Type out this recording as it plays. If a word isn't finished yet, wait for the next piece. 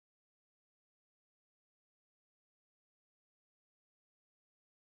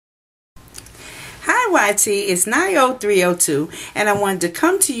YT, it's 90302, and I wanted to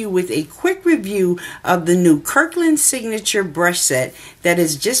come to you with a quick review of the new Kirkland Signature Brush Set that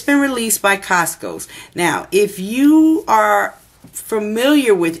has just been released by Costco's. Now, if you are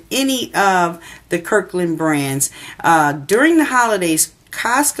familiar with any of the Kirkland brands, during the holidays,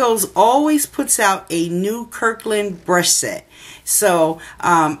 Costco's always puts out a new Kirkland brush set. So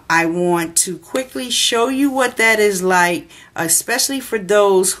I want to quickly show you what that is like, especially for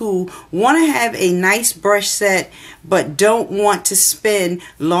those who want to have a nice brush set but don't want to spend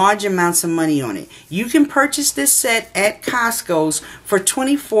large amounts of money on it. You can purchase this set at Costco's for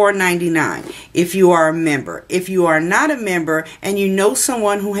 $24.99 if you are a member. If you are not a member and you know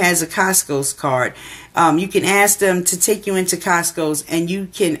someone who has a Costco's card, you can ask them to take you into Costco's and you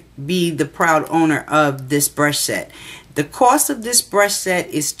can be the proud owner of this brush set. The cost of this brush set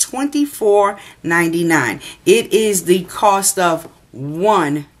is $24.99. It is the cost of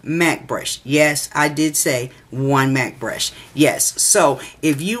one MAC brush. Yes, I did say one MAC brush. Yes, so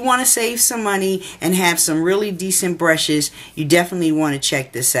if you want to save some money and have some really decent brushes, you definitely want to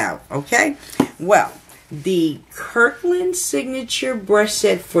check this out. Okay? Well, the Kirkland Signature Brush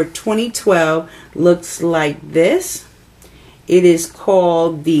Set for 2012 looks like this. It is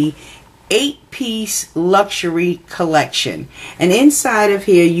called the 8-piece luxury collection, and inside of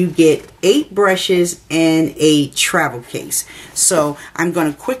here you get 8 brushes and a travel case. So I'm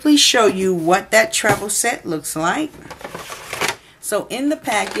going to quickly show you what that travel set looks like. So in the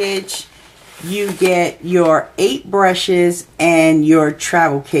package you get your 8 brushes and your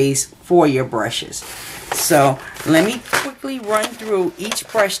travel case for your brushes. So let me quickly run through each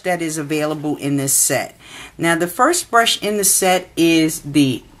brush that is available in this set. Now the first brush in the set is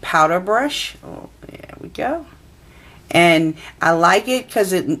the powder brush. Oh, there we go. And I like it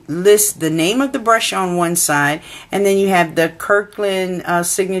because it lists the name of the brush on one side, and then you have the Kirkland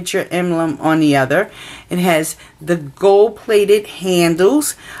signature emblem on the other. It has the gold-plated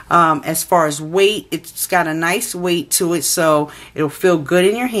handles. As far as weight, it's got a nice weight to it, so it'll feel good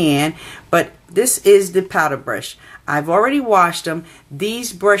in your hand. But this is the powder brush. I've already washed them.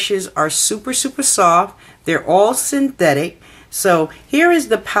 These brushes are super soft. They're all synthetic. So here is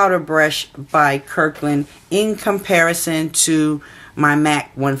the powder brush by Kirkland in comparison to my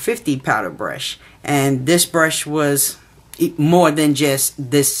MAC 150 powder brush. And this brush was more than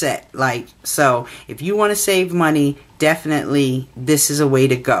just this set. So if you want to save money, definitely this is a way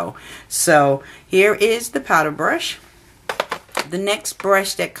to go. So here is the powder brush. The next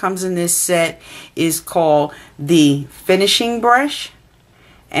brush that comes in this set is called the finishing brush.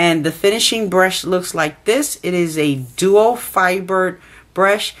 And the finishing brush looks like this. It is a dual fibered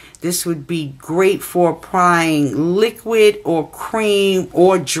brush. This would be great for applying liquid or cream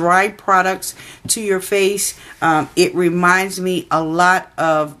or dry products to your face. It reminds me a lot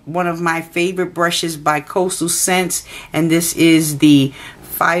of one of my favorite brushes by Coastal Scents, and this is the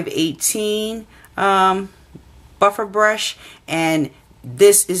 518 buffer brush, and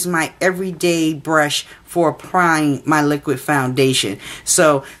this is my everyday brush for applying my liquid foundation.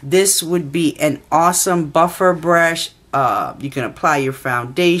 So this would be an awesome buffer brush. You can apply your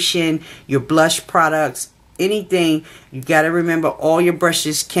foundation, your blush products, anything. You got to remember all your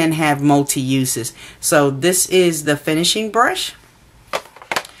brushes can have multi-uses. So this is the finishing brush.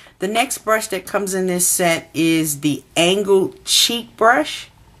 The next brush that comes in this set is the angled cheek brush.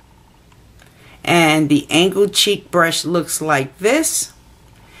 And the angled cheek brush looks like this.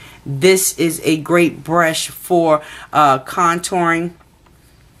 This is a great brush for contouring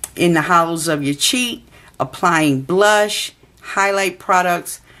in the hollows of your cheek, applying blush, highlight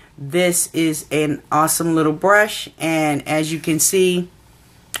products. This is an awesome little brush, and as you can see,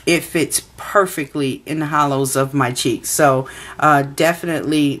 it fits perfectly in the hollows of my cheeks. So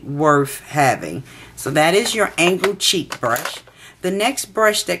definitely worth having. So that is your angled cheek brush. The next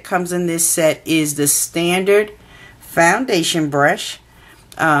brush that comes in this set is the standard foundation brush.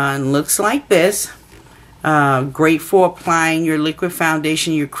 Looks like this. Great for applying your liquid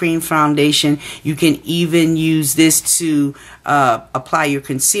foundation, your cream foundation. You can even use this to apply your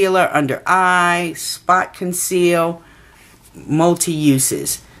concealer under eye, spot conceal,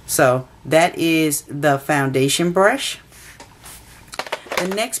 multi-uses. So that is the foundation brush. The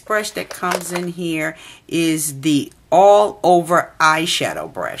next brush that comes in here is the all over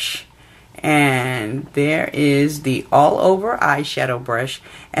eyeshadow brush. And there is the all over eyeshadow brush,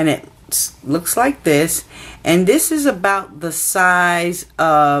 and it looks like this, and this is about the size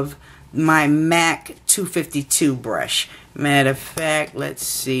of my MAC 252 brush. Matter of fact, let's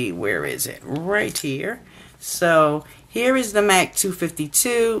see, where is it? Right here. So here is the MAC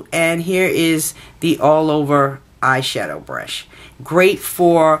 252, and here is the all over eyeshadow brush. Great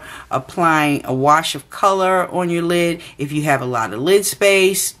for applying a wash of color on your lid if you have a lot of lid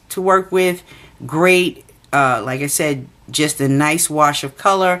space to work with. Great, like I said, just a nice wash of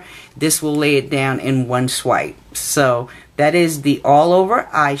color. This will lay it down in one swipe. So that is the all over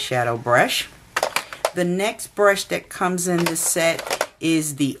eyeshadow brush. The next brush that comes in the set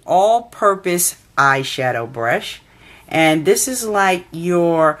is the all-purpose eyeshadow brush. And this is like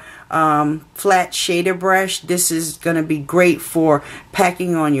your flat shader brush. This is going to be great for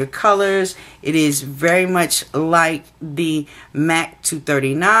packing on your colors. It is very much like the MAC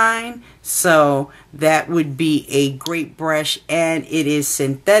 239. So that would be a great brush, and it is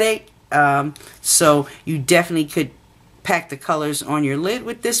synthetic. So you definitely could pack the colors on your lid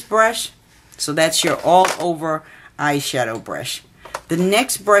with this brush. So that's your all over eyeshadow brush. The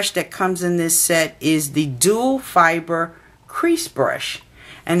next brush that comes in this set is the dual fiber crease brush.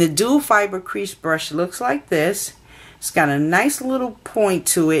 And the dual fiber crease brush looks like this. It's got a nice little point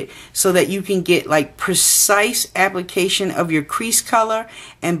to it so that you can get like precise application of your crease color.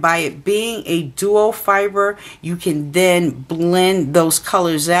 And by it being a dual fiber, you can then blend those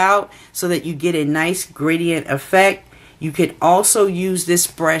colors out so that you get a nice gradient effect. You can also use this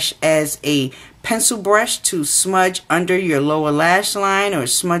brush as a pencil brush to smudge under your lower lash line or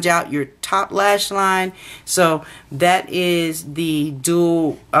smudge out your top lash line. So that is the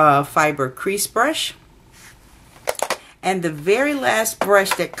dual fiber crease brush. And the very last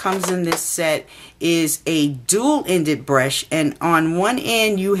brush that comes in this set is a dual-ended brush. And on one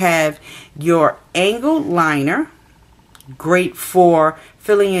end you have your angled liner, great for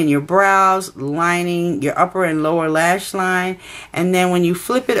filling in your brows, lining your upper and lower lash line. And then when you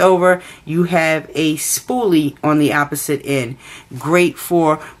flip it over, you have a spoolie on the opposite end. Great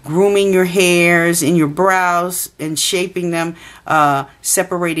for grooming your hairs and your brows and shaping them,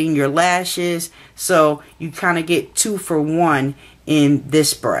 separating your lashes. So you kind of get 2 for 1 in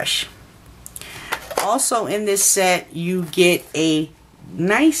this brush. Also in this set, you get a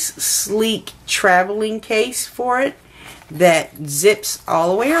nice sleek traveling case for it that zips all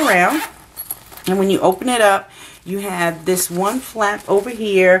the way around. And when you open it up, you have this one flap over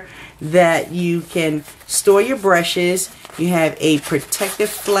here that you can store your brushes. You have a protective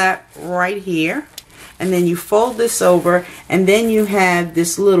flap right here. And then you fold this over, and then you have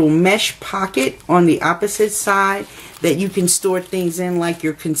this little mesh pocket on the opposite side that you can store things in, like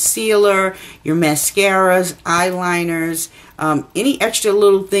your concealer, your mascaras, eyeliners, any extra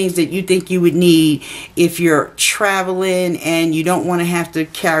little things that you think you would need if you're traveling and you don't want to have to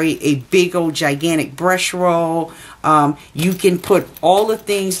carry a big old gigantic brush roll. You can put all the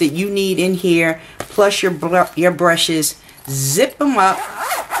things that you need in here, plus your brushes, zip them up,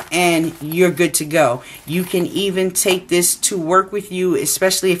 and you're good to go. You can even take this to work with you,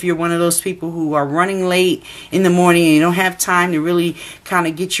 especially if you're one of those people who are running late in the morning and you don't have time to really kind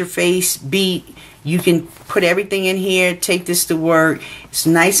of get your face beat. You can put everything in here, take this to work. It's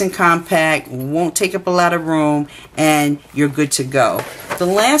nice and compact, won't take up a lot of room, and you're good to go. The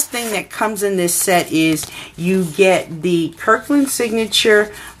last thing that comes in this set is you get the Kirkland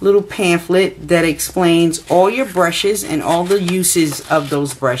Signature little pamphlet that explains all your brushes and all the uses of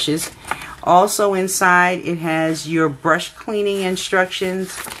those brushes. Also inside it has your brush cleaning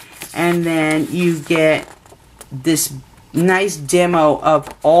instructions, and then you get this nice demo of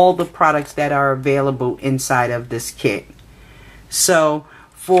all the products that are available inside of this kit. So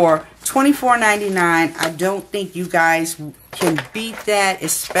for $24.99, I don't think you guys can beat that,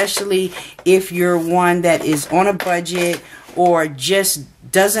 especially if you're one that is on a budget or just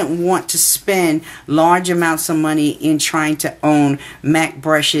doesn't want to spend large amounts of money in trying to own MAC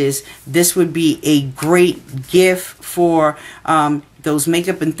brushes. This would be a great gift for those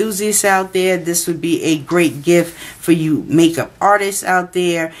makeup enthusiasts out there. This would be a great gift for you makeup artists out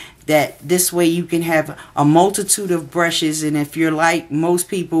there, that this way you can have a multitude of brushes. And if you're like most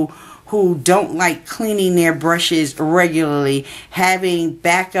people who don't like cleaning their brushes regularly, having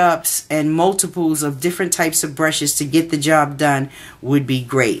backups and multiples of different types of brushes to get the job done would be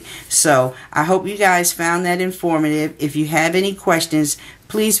great. So I hope you guys found that informative. If you have any questions,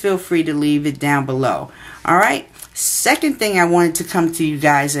 please feel free to leave it down below. All right. Second thing I wanted to come to you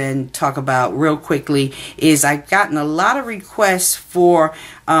guys and talk about real quickly is I've gotten a lot of requests for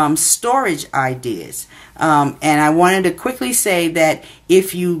storage ideas. And I wanted to quickly say that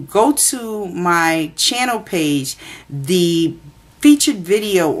if you go to my channel page, the featured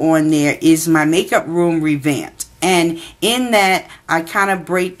video on there is my makeup room revamped. And in that, I kind of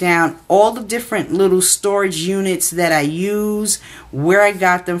break down all the different little storage units that I use, where I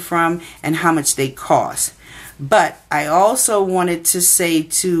got them from, and how much they cost. But I also wanted to say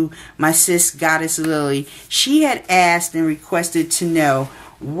to my sis Goddess Lily, she had asked and requested to know,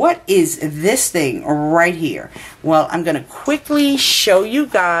 what is this thing right here? Well, I'm going to quickly show you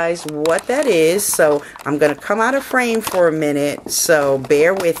guys what that is. So I'm going to come out of frame for a minute, so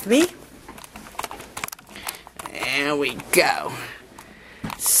bear with me. There we go.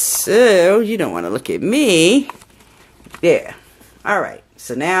 So you don't want to look at me. There. Alright,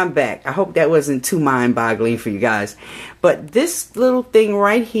 so now I'm back. I hope that wasn't too mind-boggling for you guys. But this little thing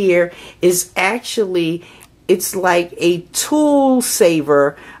right here is actually, it's like a tool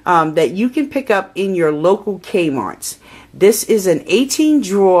saver that you can pick up in your local Kmart's. This is an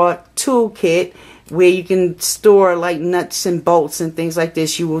 18-drawer toolkit where you can store like nuts and bolts and things like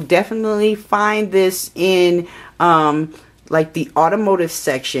this. You will definitely find this in like the automotive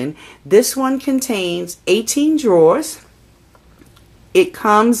section. This one contains 18 drawers. It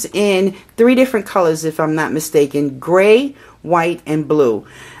comes in 3 different colors, if I'm not mistaken: gray, white, and blue.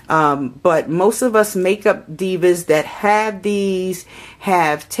 But most of us makeup divas that have these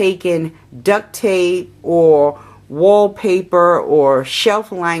have taken duct tape or wallpaper or shelf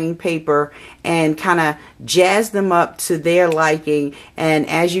lining paper and kind of jazz them up to their liking. And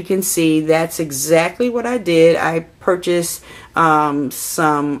as you can see, that's exactly what I did. I purchased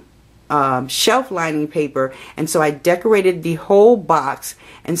some shelf lining paper, and so I decorated the whole box.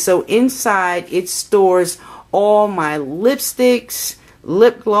 And so inside it stores all my lipsticks,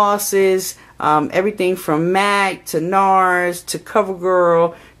 lip glosses, everything from MAC to NARS to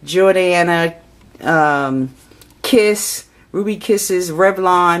CoverGirl, Jordana, Kiss, Ruby Kisses,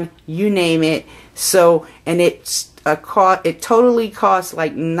 Revlon, you name it. So, and it totally costs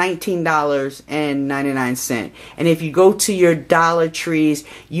like $19.99. And if you go to your Dollar Trees,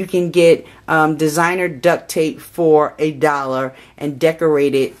 you can get designer duct tape for $1 and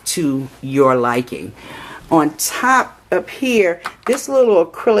decorate it to your liking. On top up here, this little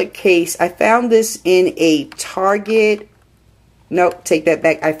acrylic case, I found this in a Target. Nope, take that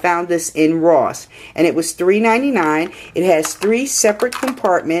back. I found this in Ross, and it was $3.99. It has 3 separate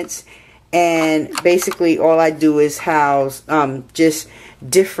compartments, and basically all I do is house just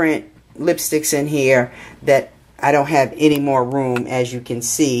different lipsticks in here that I don't have any more room, as you can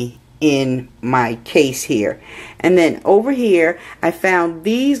see in my case here. And then over here, I found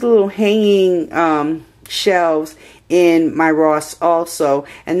these little hanging shelves in my Ross also,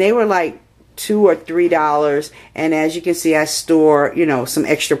 and they were like $2 or $3, and as you can see, I store, you know, some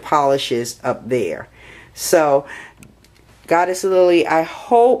extra polishes up there. So Goddess Lily, I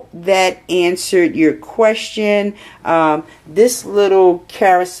hope that answered your question. This little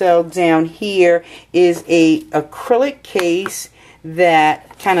carousel down here is a acrylic case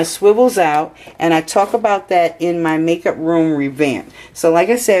that kind of swivels out, and I talk about that in my makeup room revamp. So like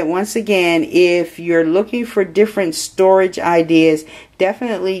I said, once again, if you're looking for different storage ideas,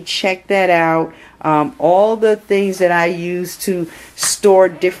 definitely check that out. All the things that I use to store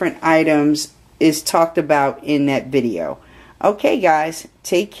different items is talked about in that video. Okay guys,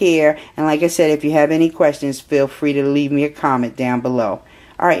 take care, and like I said, if you have any questions, feel free to leave me a comment down below.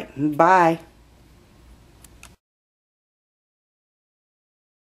 Alright, bye.